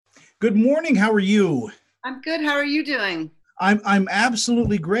Good morning. How are you? I'm good. How are you doing? I'm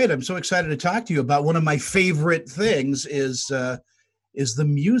absolutely great. I'm so excited to talk to you about one of my favorite things is the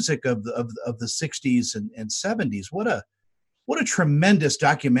music of the 60s and 70s. What a tremendous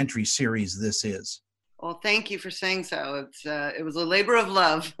documentary series this is. Well, thank you for saying so. It was a labor of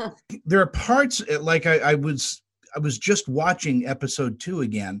love. There are parts like I was just watching episode 2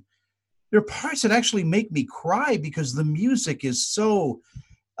 again. There are parts that actually make me cry because the music is so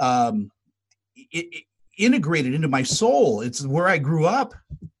um, it integrated into my soul. It's where I grew up.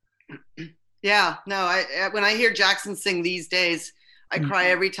 Yeah, no, when I hear Jackson sing these days, I cry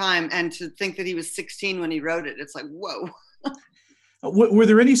every time. And to think that he was 16 when he wrote it, it's like, whoa. Were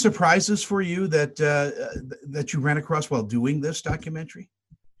there any surprises for you that you ran across while doing this documentary?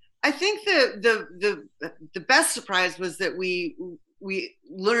 I think the best surprise was that we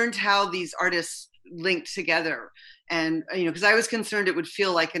learned how these artists linked together, and because I was concerned it would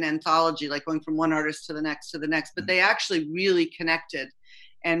feel like an anthology, like going from one artist to the next to the next, but they actually really connected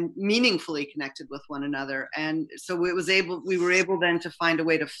and meaningfully connected with one another, and so we were able then to find a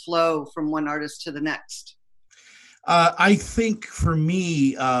way to flow from one artist to the next. I think for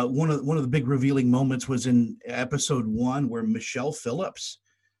me, one of the big revealing moments was in episode 1, where Michelle Phillips,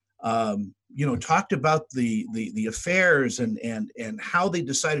 talked about the affairs and how they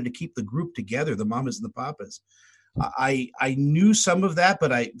decided to keep the group together, the Mamas and the Papas. I knew some of that,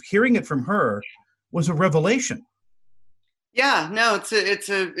 but I hearing it from her was a revelation. Yeah, no, it's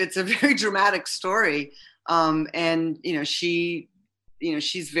a very dramatic story, and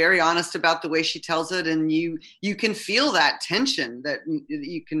she's very honest about the way she tells it, and you can feel that tension that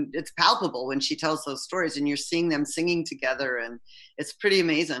it's palpable when she tells those stories, and you're seeing them singing together, and it's pretty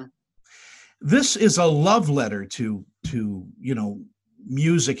amazing. This is a love letter to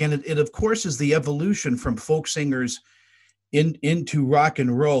music, and it of course is the evolution from folk singers into rock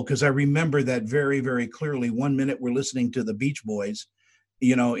and roll, because I remember that very, very clearly. One minute we're listening to the Beach Boys,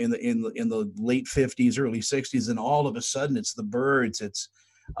 in the late 50s, early 60s, and all of a sudden it's the Byrds, it's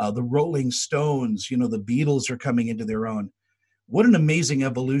the Rolling Stones, the Beatles are coming into their own. What an amazing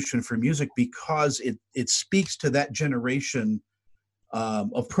evolution for music, because it speaks to that generation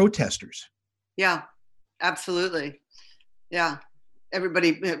of protesters. Yeah, absolutely. Yeah,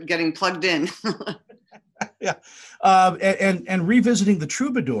 everybody getting plugged in. Yeah, and revisiting the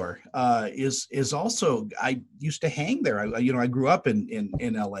Troubadour is also. I used to hang there. I grew up in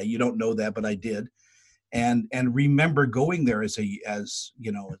L.A. You don't know that, but I did, and remember going there as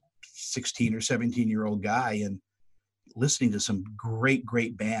 16 or 17-year-old guy and listening to some great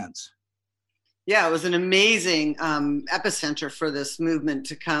bands. Yeah, it was an amazing epicenter for this movement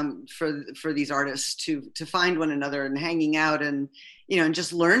to come, for these artists to find one another and hanging out, and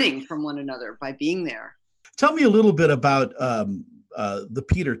just learning from one another by being there. Tell me a little bit about the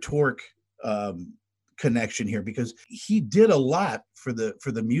Peter Tork connection here, because he did a lot for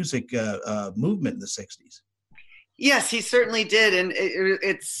the music movement in the '60s. Yes, he certainly did, and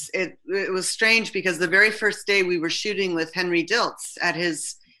it was strange because the very first day we were shooting with Henry Diltz at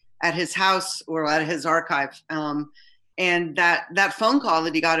his house, or at his archive, and that phone call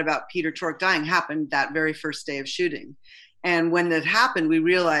that he got about Peter Tork dying happened that very first day of shooting. And when that happened, we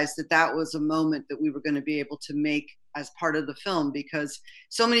realized that that was a moment that we were going to be able to make as part of the film, because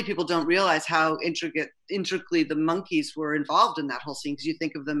so many people don't realize how intricately the Monkees were involved in that whole scene, because you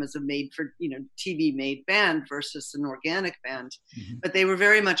think of them as a made for TV made band versus an organic band. Mm-hmm. But they were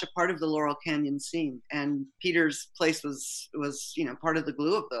very much a part of the Laurel Canyon scene, and Peter's place was part of the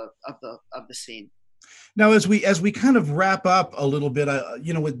glue of the scene. Now, as we kind of wrap up a little bit,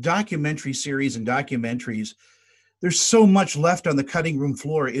 with documentary series and documentaries, there's so much left on the cutting room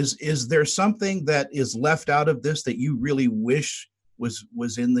floor. Is there something that is left out of this that you really wish was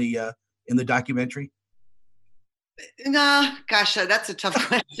in the documentary? No, gosh, that's a tough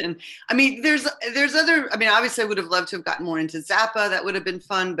question. I mean, there's other. I mean, obviously, I would have loved to have gotten more into Zappa. That would have been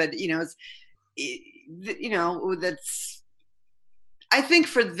fun. But that's. I think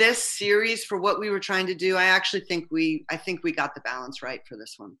for this series, for what we were trying to do, I think we got the balance right for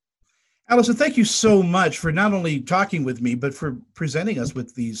this one. Alison, thank you so much for not only talking with me, but for presenting us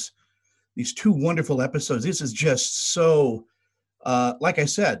with these two wonderful episodes. This is just so, like I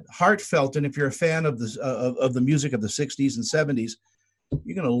said, heartfelt. And if you're a fan of the music of the '60s and '70s,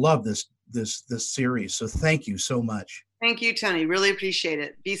 you're going to love this series. So thank you so much. Thank you, Tony. Really appreciate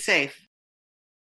it. Be safe.